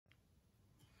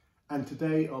and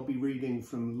today I'll be reading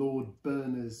from Lord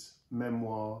Berners'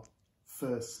 memoir,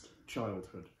 First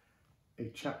Childhood,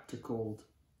 a chapter called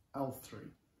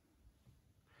Alfred.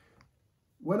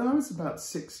 When I was about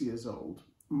 6 years old,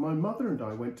 my mother and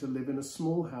I went to live in a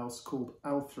small house called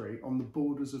Alfred on the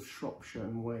borders of Shropshire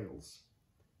and Wales.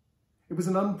 It was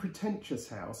an unpretentious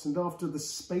house, and after the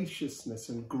spaciousness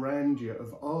and grandeur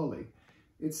of Arley,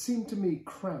 it seemed to me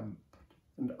cramped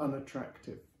and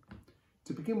unattractive.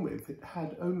 To begin with, it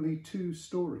had only 2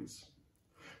 stories.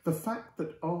 The fact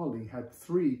that Arley had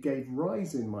 3 gave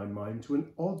rise in my mind to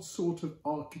an odd sort of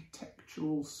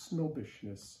architectural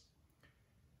snobbishness.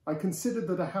 I considered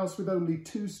that a house with only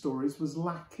 2 stories was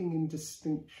lacking in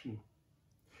distinction.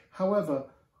 However,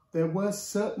 there were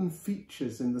certain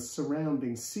features in the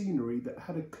surrounding scenery that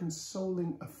had a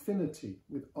consoling affinity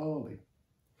with Arley.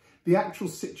 The actual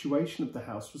situation of the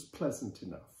house was pleasant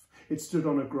enough. It stood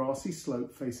on a grassy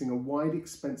slope facing a wide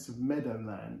expanse of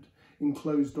meadowland,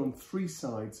 enclosed on 3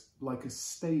 sides like a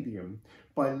stadium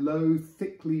by low,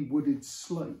 thickly wooded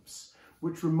slopes,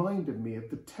 which reminded me of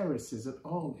the terraces at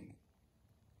Arley.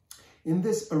 In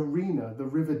this arena, the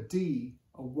River Dee,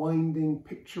 a winding,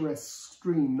 picturesque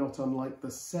stream not unlike the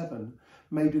Severn,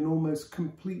 made an almost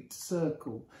complete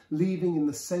circle, leading in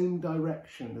the same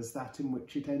direction as that in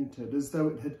which it entered, as though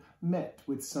it had met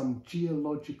with some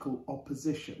geological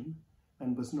opposition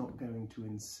and was not going to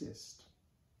insist.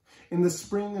 In the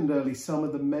spring and early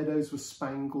summer, the meadows were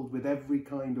spangled with every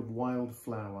kind of wild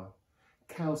flower: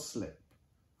 cowslip,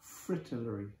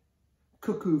 fritillary,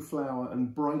 cuckoo flower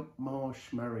and bright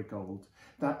marsh marigold,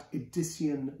 that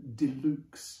edition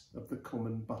deluxe of the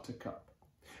common buttercup.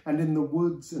 And in the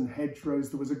woods and hedgerows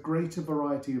there was a greater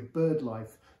variety of bird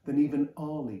life than even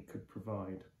Arley could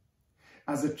provide.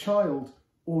 As a child,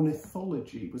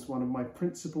 ornithology was one of my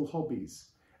principal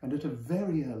hobbies, and at a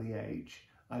very early age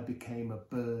I became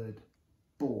a bird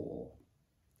bore.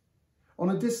 On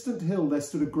a distant hill there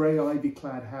stood a grey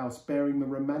ivy-clad house bearing the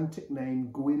romantic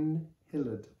name Gwyn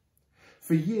Hillard.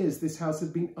 For years this house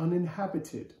had been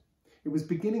uninhabited. It was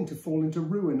beginning to fall into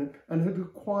ruin and had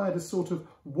acquired a sort of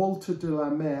Walter de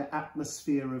la Mare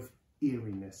atmosphere of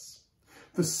eeriness.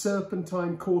 The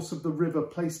serpentine course of the river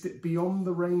placed it beyond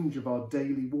the range of our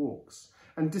daily walks,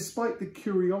 and despite the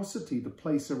curiosity the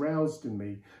place aroused in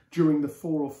me during the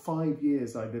 4 or 5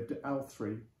 years I lived at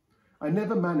Alfred, I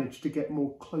never managed to get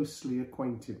more closely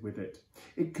acquainted with it.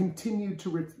 It continued to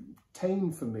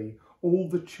retain for me all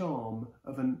the charm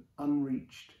of an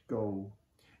unreached goal.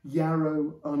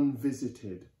 Yarrow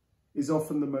unvisited is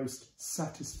often the most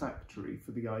satisfactory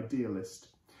for the idealist,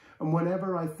 and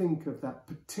whenever I think of that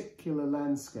particular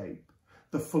landscape,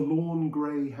 the forlorn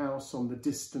grey house on the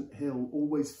distant hill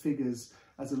always figures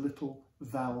as a little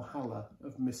Valhalla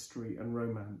of mystery and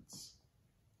romance.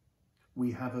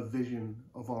 We have a vision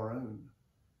of our own.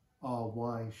 Ah,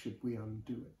 why should we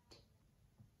undo it?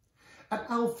 At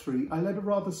Alfred, I led a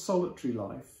rather solitary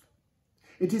life.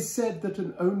 It is said that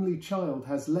an only child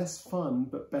has less fun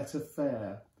but better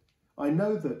fare. I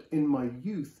know that in my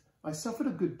youth I suffered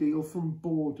a good deal from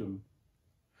boredom.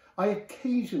 I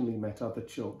occasionally met other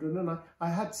children, and I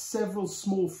had several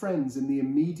small friends in the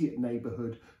immediate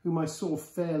neighbourhood whom I saw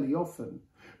fairly often,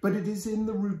 but it is in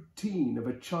the routine of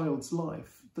a child's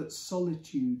life that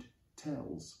solitude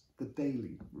tells, the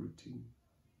daily routine.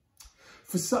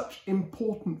 For such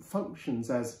important functions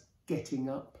as getting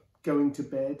up, going to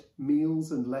bed,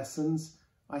 meals and lessons,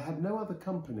 I had no other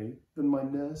company than my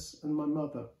nurse and my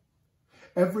mother.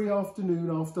 Every afternoon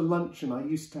after luncheon I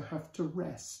used to have to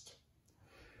rest.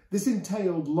 This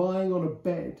entailed lying on a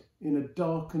bed in a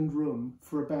darkened room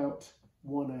for about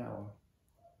 1 hour.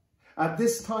 At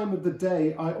this time of the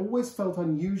day I always felt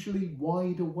unusually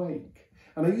wide awake,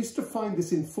 and I used to find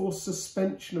this enforced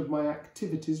suspension of my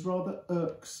activities rather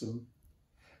irksome.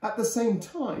 At the same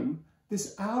time,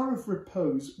 this hour of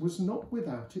repose was not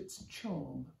without its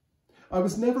charm. I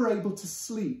was never able to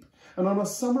sleep, and on a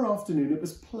summer afternoon it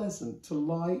was pleasant to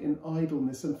lie in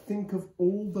idleness and think of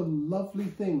all the lovely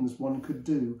things one could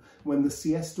do when the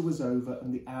siesta was over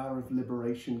and the hour of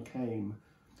liberation came.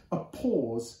 A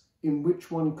pause in which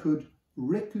one could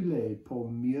reculer pour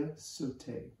mieux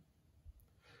sauter.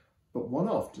 But one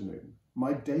afternoon,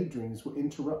 my daydreams were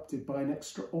interrupted by an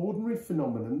extraordinary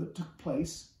phenomenon that took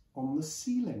place on the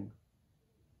ceiling.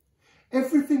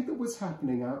 Everything that was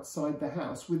happening outside the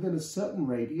house within a certain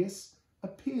radius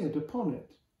appeared upon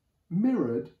it,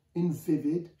 mirrored in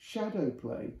vivid shadow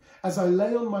play. As I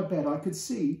lay on my bed, I could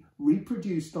see,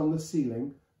 reproduced on the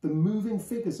ceiling, the moving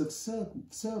figures of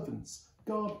servants,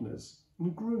 gardeners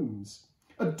and grooms.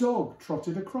 A dog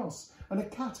trotted across, and a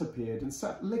cat appeared and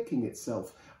sat licking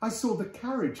itself. I saw the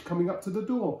carriage coming up to the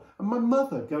door and my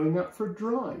mother going out for a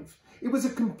drive. It was a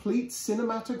complete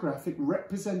cinematographic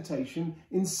representation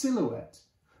in silhouette.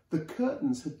 The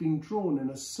curtains had been drawn in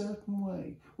a certain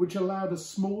way, which allowed a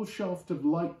small shaft of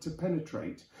light to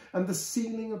penetrate, and the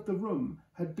ceiling of the room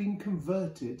had been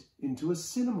converted into a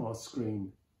cinema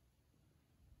screen.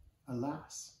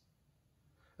 Alas,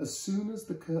 as soon as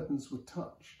the curtains were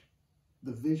touched,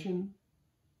 the vision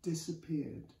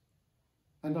disappeared,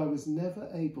 and I was never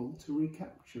able to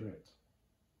recapture it.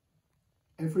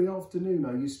 Every afternoon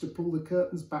I used to pull the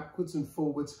curtains backwards and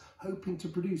forwards, hoping to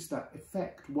produce that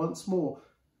effect once more,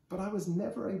 but I was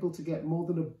never able to get more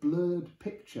than a blurred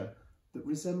picture that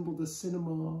resembled a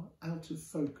cinema out of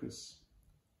focus.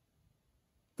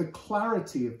 The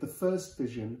clarity of the first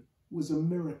vision was a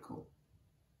miracle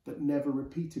that never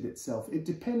repeated itself. It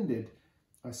depended,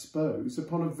 I suppose,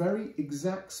 upon a very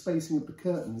exact spacing of the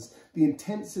curtains, the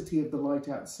intensity of the light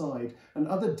outside, and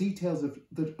other details of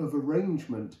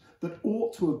arrangement that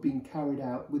ought to have been carried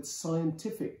out with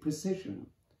scientific precision.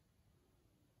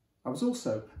 I was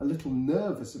also a little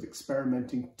nervous of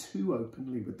experimenting too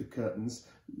openly with the curtains,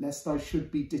 lest I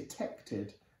should be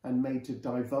detected and made to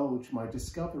divulge my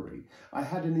discovery. I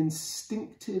had an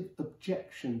instinctive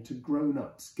objection to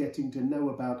grown-ups getting to know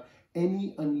about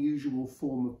any unusual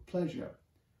form of pleasure,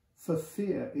 for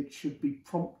fear it should be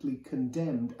promptly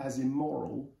condemned as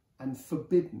immoral and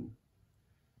forbidden.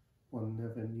 One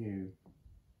never knew.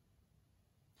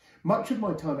 Much of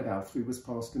my time at Alfrey was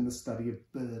passed in the study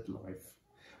of bird life.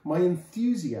 My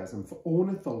enthusiasm for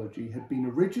ornithology had been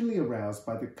originally aroused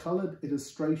by the coloured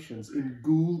illustrations in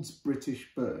Gould's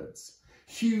British Birds,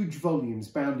 huge volumes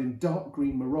bound in dark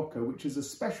green morocco, which is a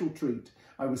special treat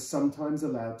I was sometimes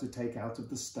allowed to take out of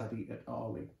the study at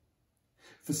Arley.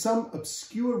 For some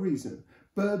obscure reason,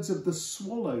 birds of the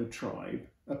swallow tribe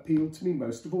appealed to me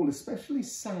most of all, especially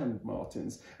sand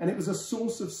martins, and it was a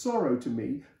source of sorrow to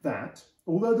me that,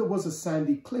 although there was a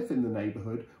sandy cliff in the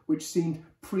neighbourhood which seemed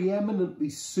preeminently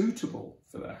suitable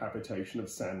for the habitation of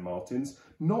sand martins,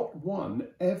 not one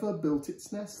ever built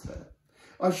its nest there.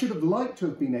 I should have liked to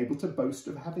have been able to boast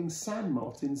of having sand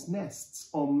martins' nests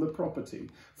on the property.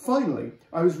 Finally,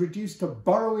 I was reduced to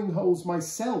burrowing holes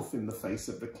myself in the face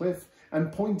of the cliff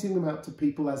and pointing them out to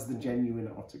people as the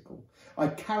genuine article. I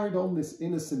carried on this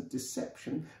innocent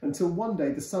deception until one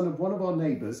day the son of one of our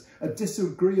neighbours, a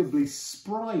disagreeably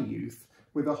spry youth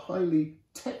with a highly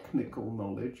technical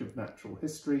knowledge of natural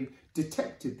history,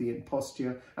 detected the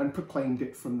imposture and proclaimed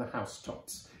it from the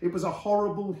housetops. It was a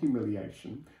horrible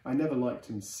humiliation. I never liked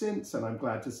him since, and I'm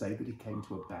glad to say that he came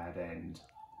to a bad end.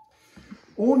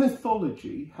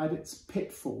 Ornithology had its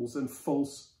pitfalls and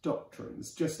false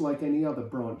doctrines, just like any other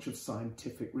branch of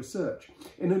scientific research.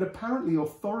 In an apparently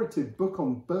authoritative book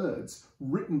on birds,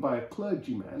 written by a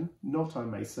clergyman, not, I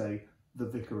may say, the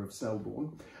Vicar of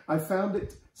Selborne, I found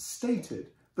it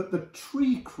stated that the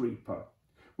tree creeper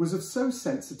was of so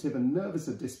sensitive and nervous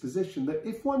a disposition that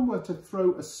if one were to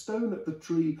throw a stone at the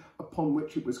tree upon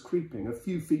which it was creeping a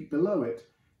few feet below it,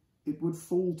 it would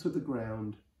fall to the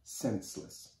ground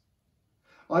senseless.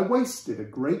 I wasted a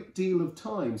great deal of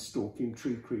time stalking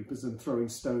tree creepers and throwing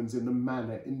stones in the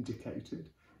manner indicated,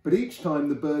 but each time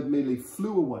the bird merely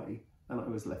flew away and I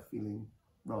was left feeling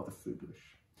rather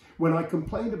foolish. When I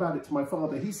complained about it to my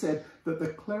father, he said that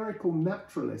the clerical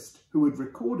naturalist who had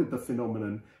recorded the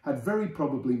phenomenon had very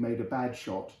probably made a bad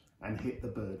shot and hit the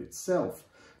bird itself.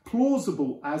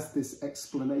 Plausible as this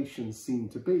explanation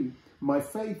seemed to be, my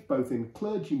faith both in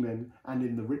clergymen and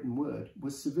in the written word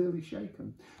was severely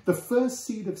shaken. The first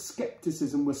seed of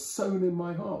scepticism was sown in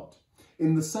my heart.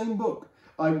 In the same book,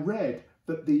 I read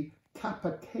that the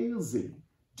capercailzie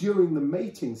during the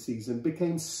mating season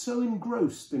became so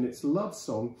engrossed in its love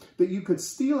song that you could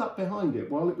steal up behind it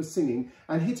while it was singing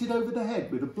and hit it over the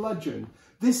head with a bludgeon.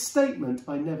 This statement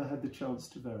I never had the chance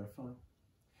to verify.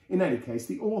 In any case,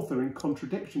 the author, in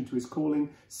contradiction to his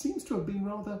calling, seems to have been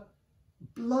rather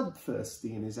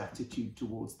bloodthirsty in his attitude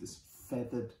towards this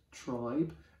feathered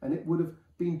tribe, and it would have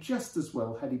been just as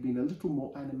well had he been a little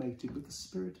more animated with the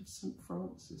spirit of St.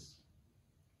 Francis.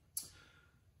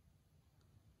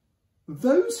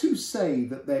 Those who say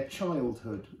that their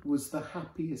childhood was the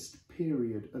happiest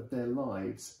period of their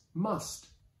lives must,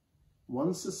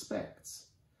 one suspects,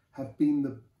 have been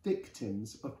the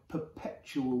victims of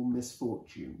perpetual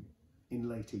misfortune in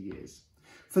later years.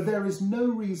 For there is no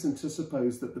reason to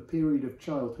suppose that the period of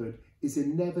childhood is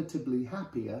inevitably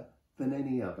happier than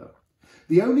any other.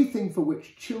 The only thing for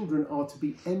which children are to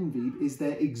be envied is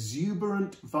their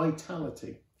exuberant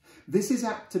vitality. This is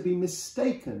apt to be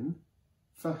mistaken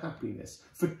for happiness.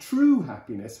 For true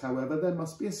happiness, however, there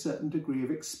must be a certain degree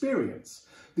of experience.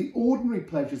 The ordinary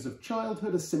pleasures of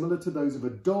childhood are similar to those of a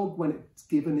dog when it's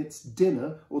given its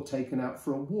dinner or taken out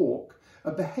for a walk,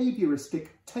 a behaviouristic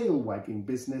tail-wagging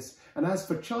business. And as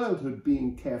for childhood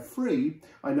being carefree,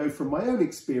 I know from my own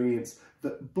experience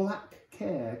that black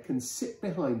care can sit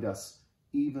behind us,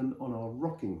 even on our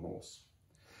rocking horse.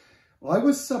 I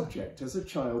was subject as a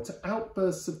child to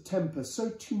outbursts of temper so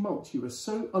tumultuous,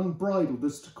 so unbridled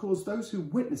as to cause those who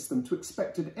witnessed them to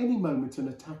expect at any moment an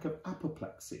attack of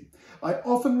apoplexy. I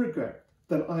often regret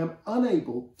that I am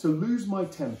unable to lose my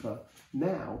temper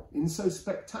now in so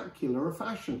spectacular a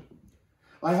fashion.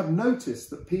 I have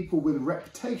noticed that people with a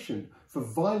reputation for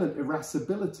violent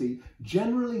irascibility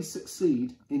generally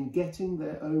succeed in getting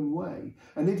their own way,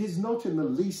 and it is not in the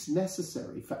least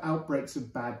necessary for outbreaks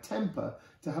of bad temper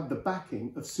to have the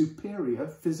backing of superior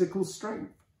physical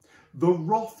strength. The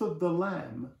wrath of the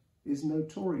lamb is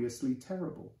notoriously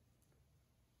terrible.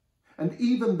 And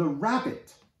even the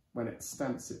rabbit, when it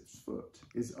stamps its foot,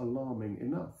 is alarming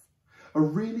enough. A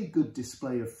really good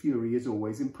display of fury is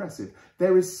always impressive.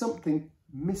 There is something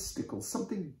mystical,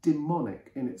 something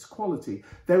demonic in its quality.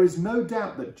 There is no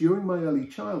doubt that during my early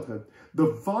childhood,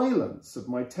 the violence of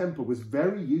my temper was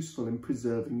very useful in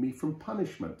preserving me from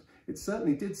punishment. It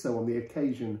certainly did so on the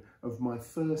occasion of my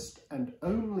first and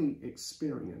only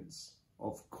experience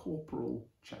of corporal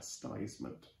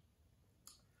chastisement.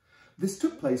 This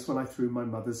took place when I threw my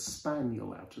mother's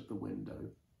spaniel out of the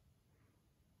window.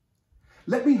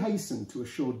 Let me hasten to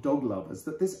assure dog lovers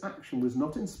that this action was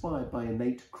not inspired by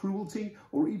innate cruelty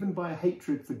or even by a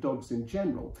hatred for dogs in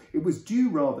general. It was due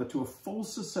rather to a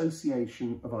false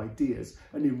association of ideas,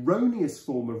 an erroneous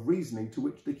form of reasoning to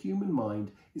which the human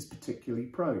mind is particularly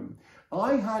prone.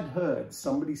 I had heard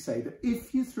somebody say that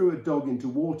if you threw a dog into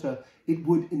water, it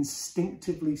would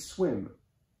instinctively swim.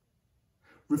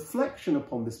 Reflection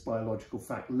upon this biological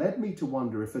fact led me to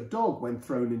wonder if a dog, when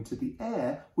thrown into the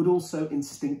air, would also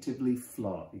instinctively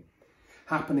fly.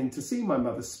 Happening to see my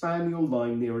mother's spaniel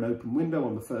lying near an open window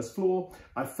on the first floor,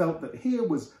 I felt that here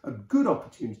was a good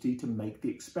opportunity to make the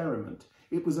experiment.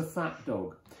 It was a fat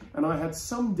dog, and I had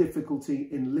some difficulty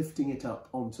in lifting it up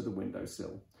onto the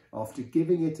windowsill. After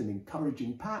giving it an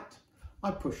encouraging pat,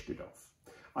 I pushed it off.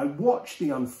 I watched the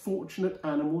unfortunate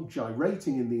animal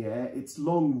gyrating in the air, its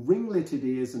long ringleted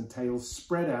ears and tail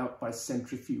spread out by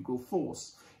centrifugal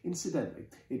force. Incidentally,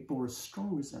 it bore a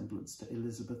strong resemblance to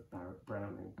Elizabeth Barrett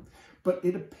Browning, but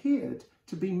it appeared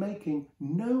to be making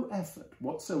no effort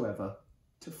whatsoever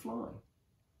to fly.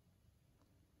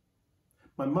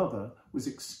 My mother was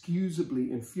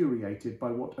excusably infuriated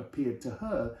by what appeared to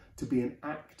her to be an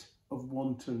act of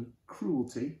wanton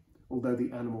cruelty, although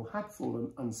the animal had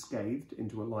fallen unscathed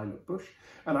into a lilac bush,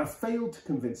 and I failed to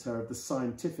convince her of the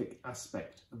scientific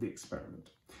aspect of the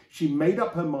experiment. She made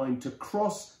up her mind to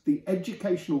cross the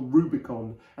educational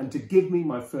Rubicon and to give me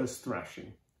my first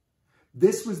thrashing.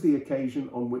 This was the occasion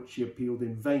on which she appealed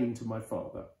in vain to my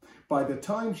father. By the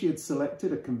time she had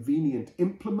selected a convenient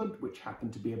implement, which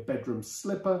happened to be a bedroom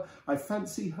slipper, I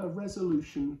fancy her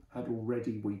resolution had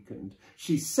already weakened.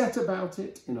 She set about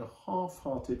it in a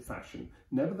half-hearted fashion.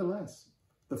 Nevertheless,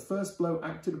 the first blow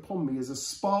acted upon me as a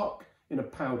spark in a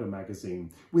powder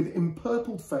magazine. With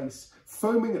empurpled face,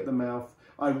 foaming at the mouth,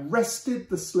 I wrested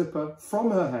the slipper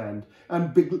from her hand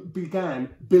and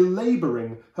began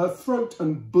belabouring her throat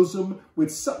and bosom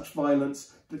with such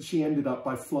violence that she ended up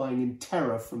by flying in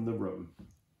terror from the room.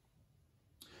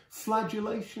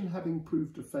 Flagellation having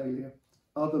proved a failure,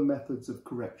 other methods of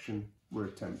correction were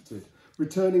attempted.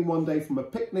 Returning one day from a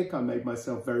picnic, I made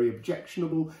myself very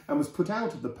objectionable and was put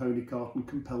out of the pony cart and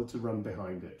compelled to run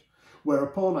behind it.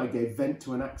 Whereupon I gave vent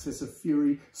to an access of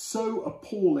fury so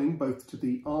appalling both to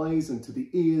the eyes and to the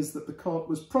ears that the cart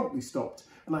was promptly stopped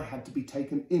and I had to be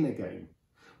taken in again.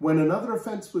 When another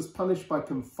offence was punished by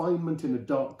confinement in a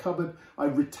dark cupboard, I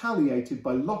retaliated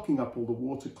by locking up all the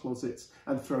water closets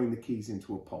and throwing the keys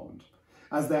into a pond.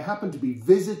 As there happened to be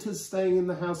visitors staying in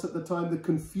the house at the time, the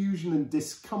confusion and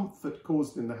discomfort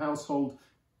caused in the household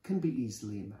can be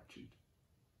easily imagined.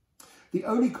 The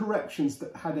only corrections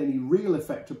that had any real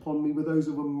effect upon me were those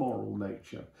of a moral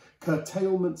nature.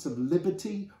 Curtailments of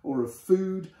liberty or of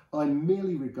food I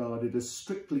merely regarded as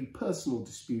strictly personal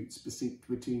disputes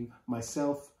between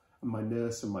myself and my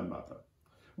nurse and my mother.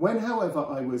 When, however,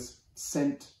 I was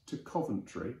sent to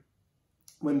Coventry,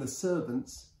 when the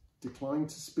servants declined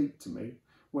to speak to me,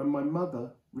 when my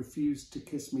mother refused to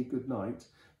kiss me goodnight,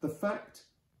 the fact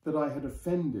that I had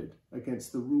offended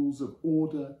against the rules of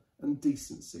order and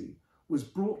decency was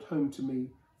brought home to me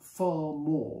far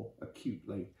more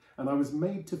acutely, and I was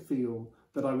made to feel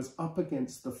that I was up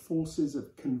against the forces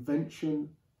of convention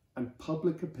and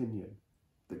public opinion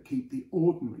that keep the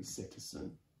ordinary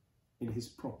citizen in his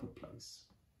proper place.